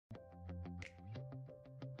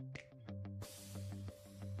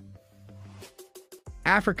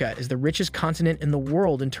Africa is the richest continent in the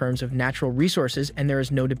world in terms of natural resources, and there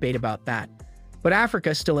is no debate about that. But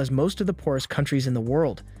Africa still has most of the poorest countries in the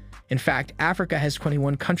world. In fact, Africa has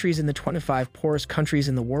 21 countries in the 25 poorest countries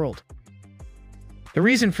in the world. The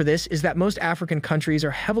reason for this is that most African countries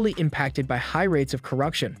are heavily impacted by high rates of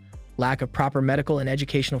corruption, lack of proper medical and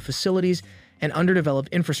educational facilities, and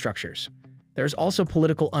underdeveloped infrastructures. There is also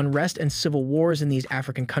political unrest and civil wars in these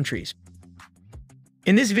African countries.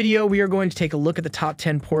 In this video, we are going to take a look at the top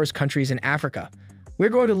 10 poorest countries in Africa. We're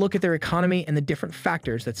going to look at their economy and the different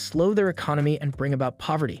factors that slow their economy and bring about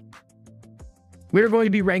poverty. We are going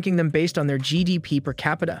to be ranking them based on their GDP per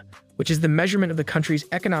capita, which is the measurement of the country's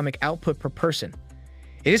economic output per person.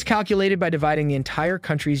 It is calculated by dividing the entire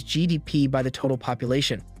country's GDP by the total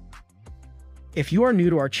population. If you are new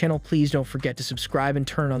to our channel, please don't forget to subscribe and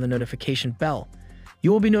turn on the notification bell.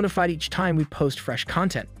 You will be notified each time we post fresh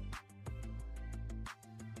content.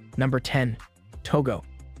 Number 10. Togo.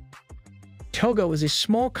 Togo is a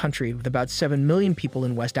small country with about 7 million people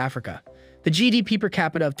in West Africa. The GDP per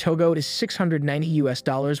capita of Togo is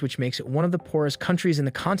 $690, which makes it one of the poorest countries in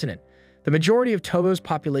the continent. The majority of Togo's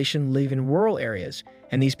population live in rural areas,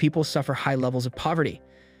 and these people suffer high levels of poverty.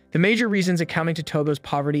 The major reasons accounting to Togo's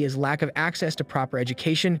poverty is lack of access to proper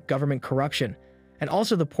education, government corruption, and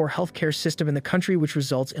also the poor healthcare system in the country, which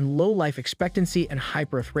results in low life expectancy and high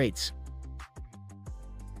birth rates.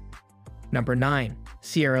 Number 9.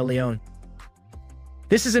 Sierra Leone.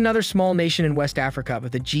 This is another small nation in West Africa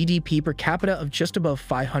with a GDP per capita of just above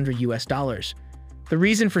 $500. The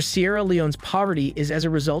reason for Sierra Leone's poverty is as a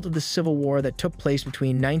result of the civil war that took place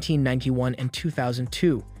between 1991 and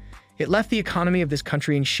 2002. It left the economy of this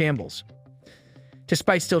country in shambles.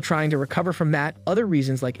 Despite still trying to recover from that, other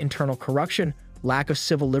reasons like internal corruption, lack of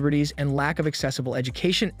civil liberties, and lack of accessible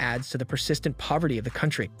education adds to the persistent poverty of the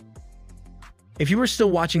country. If you are still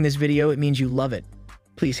watching this video, it means you love it.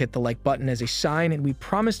 Please hit the like button as a sign, and we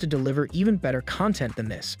promise to deliver even better content than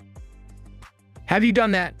this. Have you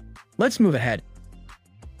done that? Let's move ahead.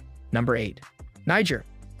 Number 8. Niger.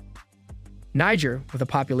 Niger, with a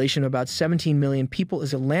population of about 17 million people,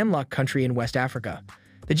 is a landlocked country in West Africa.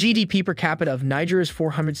 The GDP per capita of Niger is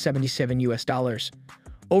 $477.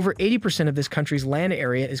 Over 80% of this country's land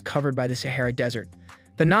area is covered by the Sahara Desert.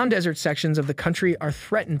 The non-desert sections of the country are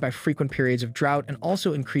threatened by frequent periods of drought and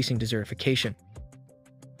also increasing desertification.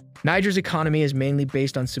 Niger's economy is mainly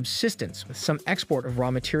based on subsistence, with some export of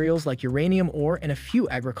raw materials like uranium ore and a few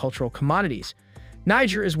agricultural commodities.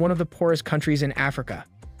 Niger is one of the poorest countries in Africa.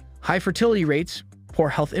 High fertility rates, poor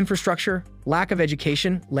health infrastructure, lack of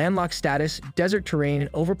education, landlocked status, desert terrain, and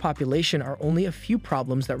overpopulation are only a few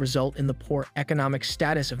problems that result in the poor economic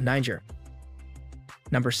status of Niger.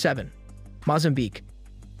 Number 7. Mozambique.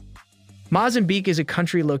 Mozambique is a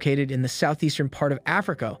country located in the southeastern part of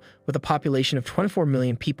Africa with a population of 24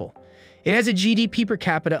 million people. It has a GDP per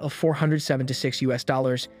capita of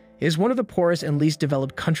 $476. It is one of the poorest and least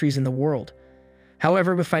developed countries in the world.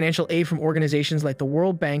 However, with financial aid from organizations like the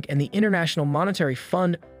World Bank and the International Monetary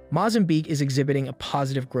Fund, Mozambique is exhibiting a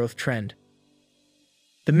positive growth trend.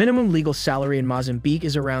 The minimum legal salary in Mozambique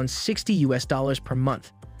is around $60 per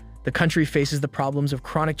month. The country faces the problems of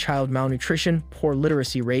chronic child malnutrition, poor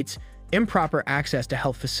literacy rates, improper access to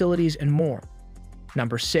health facilities, and more.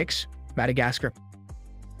 Number 6. Madagascar.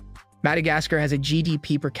 Madagascar has a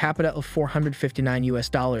GDP per capita of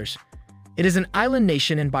 $459. It is an island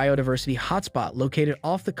nation and biodiversity hotspot located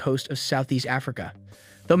off the coast of Southeast Africa.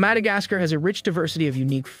 Though Madagascar has a rich diversity of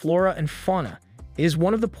unique flora and fauna, it is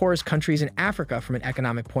one of the poorest countries in Africa from an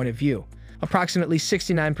economic point of view. Approximately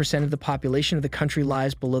 69% of the population of the country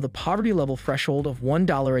lies below the poverty level threshold of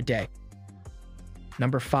 $1 a day.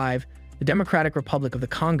 Number 5. The Democratic Republic of the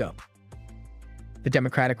Congo. The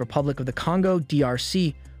Democratic Republic of the Congo,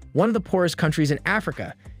 DRC, one of the poorest countries in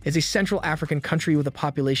Africa, is a Central African country with a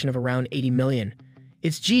population of around 80 million.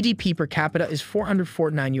 Its GDP per capita is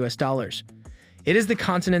 $449. It is the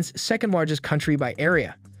continent's second largest country by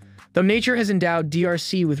area. Though nature has endowed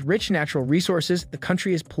DRC with rich natural resources, the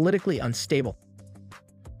country is politically unstable.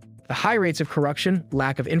 The high rates of corruption,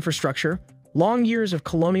 lack of infrastructure, long years of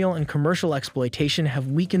colonial and commercial exploitation have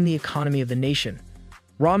weakened the economy of the nation.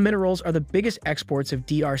 Raw minerals are the biggest exports of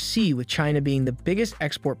DRC, with China being the biggest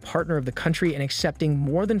export partner of the country and accepting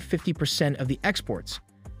more than 50% of the exports.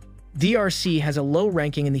 DRC has a low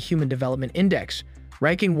ranking in the Human Development Index,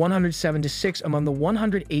 ranking 176 among the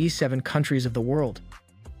 187 countries of the world.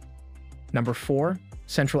 Number 4.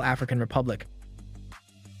 Central African Republic.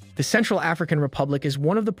 The Central African Republic is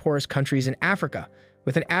one of the poorest countries in Africa,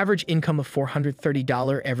 with an average income of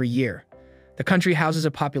 $430 every year. The country houses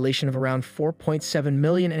a population of around 4.7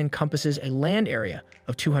 million and encompasses a land area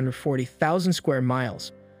of 240,000 square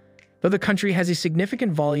miles. Though the country has a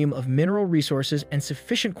significant volume of mineral resources and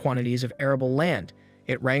sufficient quantities of arable land,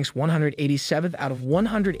 it ranks 187th out of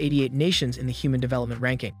 188 nations in the Human Development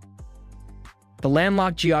Ranking. The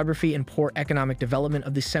landlocked geography and poor economic development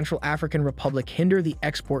of the Central African Republic hinder the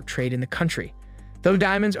export trade in the country. Though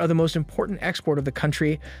diamonds are the most important export of the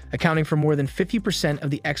country, accounting for more than 50% of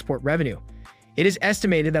the export revenue, it is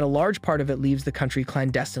estimated that a large part of it leaves the country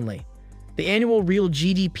clandestinely. The annual real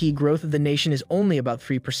GDP growth of the nation is only about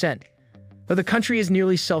 3%. Though the country is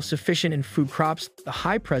nearly self-sufficient in food crops, the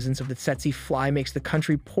high presence of the tsetse fly makes the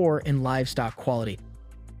country poor in livestock quality.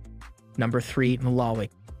 Number 3. Malawi.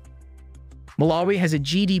 Malawi has a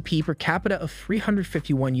GDP per capita of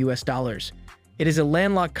 $351. It is a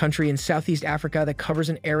landlocked country in Southeast Africa that covers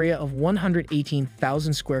an area of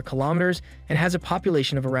 118,000 square kilometers and has a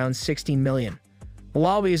population of around 16 million.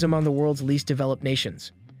 Malawi is among the world's least developed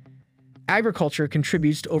nations. Agriculture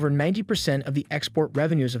contributes to over 90% of the export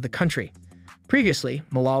revenues of the country. Previously,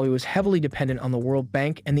 Malawi was heavily dependent on the World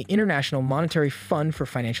Bank and the International Monetary Fund for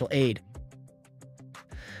financial aid.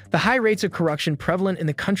 The high rates of corruption prevalent in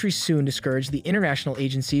the country soon discouraged the international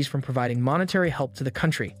agencies from providing monetary help to the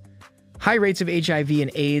country. High rates of HIV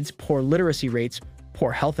and AIDS, poor literacy rates,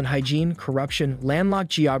 poor health and hygiene, corruption, landlocked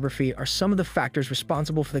geography are some of the factors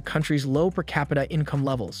responsible for the country's low per capita income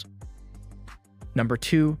levels. Number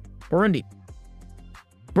 2. Burundi.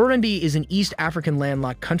 Burundi is an East African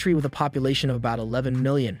landlocked country with a population of about 11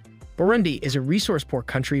 million. Burundi is a resource-poor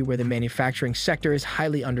country where the manufacturing sector is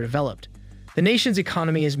highly underdeveloped. The nation's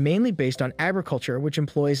economy is mainly based on agriculture, which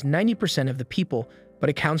employs 90% of the people, but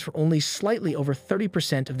accounts for only slightly over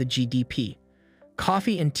 30% of the GDP.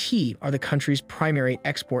 Coffee and tea are the country's primary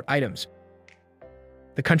export items.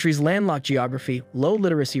 The country's landlocked geography, low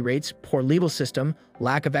literacy rates, poor legal system,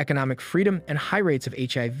 lack of economic freedom, and high rates of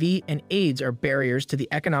HIV and AIDS are barriers to the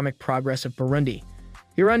economic progress of Burundi.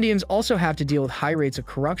 Burundians also have to deal with high rates of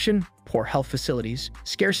corruption, poor health facilities,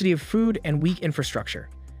 scarcity of food, and weak infrastructure.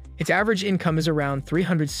 Its average income is around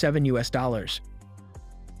 $307.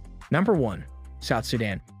 Number 1. South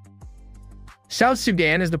Sudan. South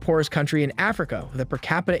Sudan is the poorest country in Africa with a per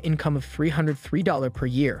capita income of $303 per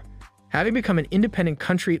year. Having become an independent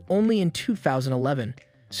country only in 2011,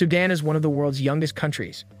 Sudan is one of the world's youngest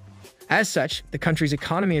countries. As such, the country's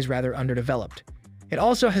economy is rather underdeveloped. It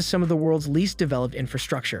also has some of the world's least developed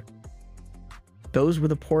infrastructure. Those were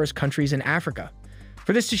the poorest countries in Africa.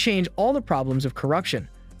 For this to change, all the problems of corruption,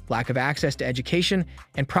 lack of access to education,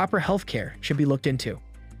 and proper health care should be looked into.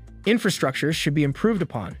 Infrastructures should be improved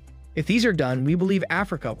upon. If these are done, we believe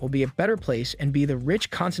Africa will be a better place and be the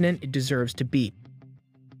rich continent it deserves to be.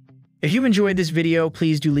 If you enjoyed this video,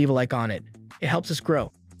 please do leave a like on it. It helps us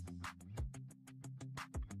grow.